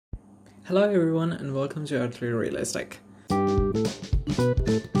Hello everyone and welcome to Earthly Realistic.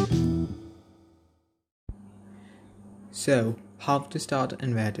 So, how to start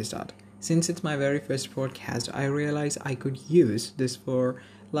and where to start? Since it's my very first podcast, I realized I could use this for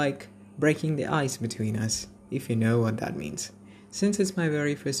breaking the ice between us, if you know what that means. Since it's my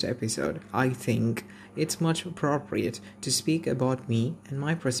very first episode, I think it's much appropriate to speak about me and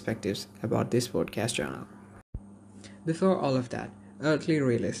my perspectives about this podcast channel. Before all of that, Earthly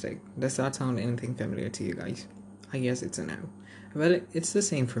Realistic, does that sound anything familiar to you guys? I guess it's a no. Well, it's the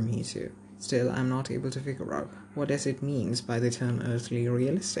same for me too. Still, I'm not able to figure out what does it means by the term Earthly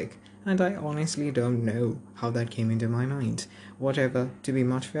Realistic, and I honestly don't know how that came into my mind. Whatever, to be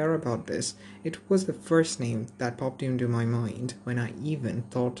much fair about this, it was the first name that popped into my mind when I even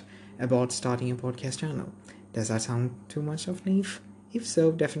thought about starting a podcast channel. Does that sound too much of naive? If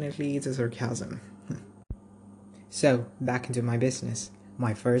so, definitely it's a sarcasm. So, back into my business.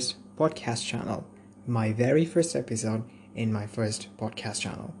 My first podcast channel. My very first episode in my first podcast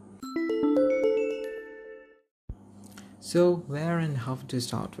channel. So, where and how to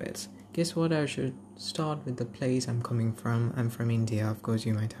start with? Guess what? I should start with the place I'm coming from. I'm from India, of course,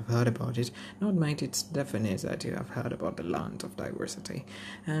 you might have heard about it. Not might, it's definite that you have heard about the land of diversity.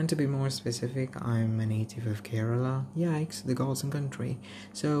 And to be more specific, I'm a native of Kerala. Yikes, the Godson country.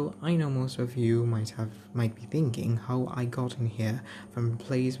 So I know most of you might be thinking how I got in here from a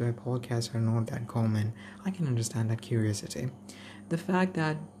place where podcasts are not that common. I can understand that curiosity. The fact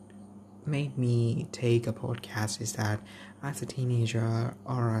that made me take a podcast is that as a teenager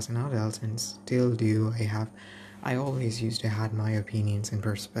or as an adult, and still do, I always used to have my opinions and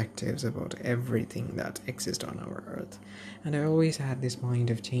perspectives about everything that exists on our earth, and I always had this mind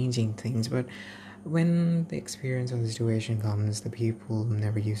of changing things, but when the experience or the situation comes, the people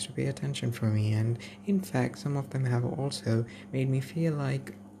never used to pay attention for me, and in fact some of them have also made me feel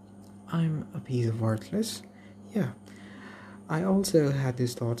like I'm a piece of worthless. Yeah, I also had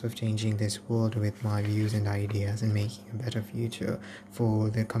this thought of changing this world with my views and ideas and making a better future for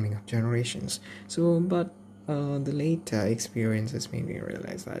the coming up generations. But the later experiences made me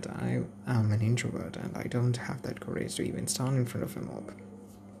realize that I am an introvert and I don't have that courage to even stand in front of a mob.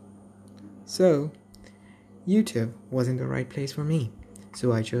 So, YouTube wasn't the right place for me.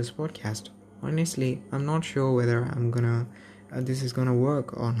 So I chose podcast. Honestly, I'm not sure whether this is gonna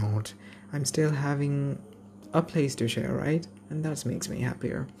work or not. I'm still having a place to share, right? And that makes me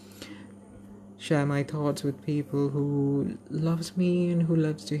happier. Share my thoughts with people who loves me and who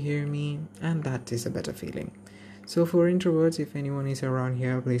loves to hear me, and that is a better feeling. So for introverts, if anyone is around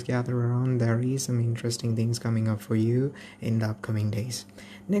here, please gather around. There is some interesting things coming up for you in the upcoming days.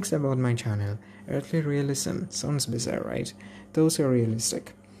 Next, about my channel, Earthly Realism. Sounds bizarre, right? Those are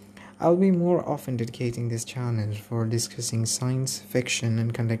realistic. I'll be more often dedicating this channel for discussing science fiction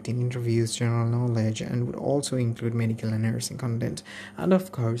and conducting interviews, general knowledge, and would also include medical and nursing content, and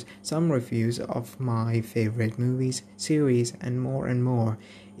of course some reviews of my favorite movies, series, and more.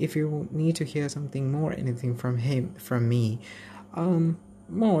 If you need to hear something more, anything from me,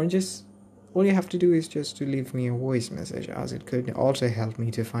 just all you have to do is just to leave me a voice message, as it could also help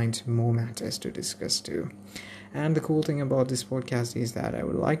me to find more matters to discuss too. And the cool thing about this podcast is that I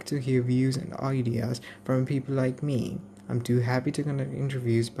would like to hear views and ideas from people like me. I'm too happy to conduct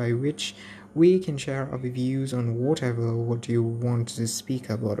interviews by which we can share our views on what you want to speak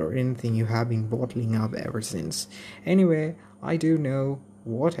about or anything you have been bottling up ever since. Anyway, I do know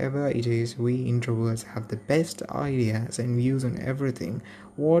whatever it is, we introverts have the best ideas and views on everything.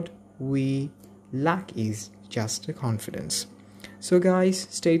 What we lack is just the confidence. So guys,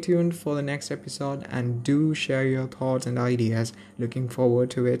 stay tuned for the next episode and do share your thoughts and ideas. Looking forward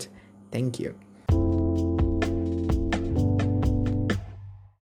to it. Thank you.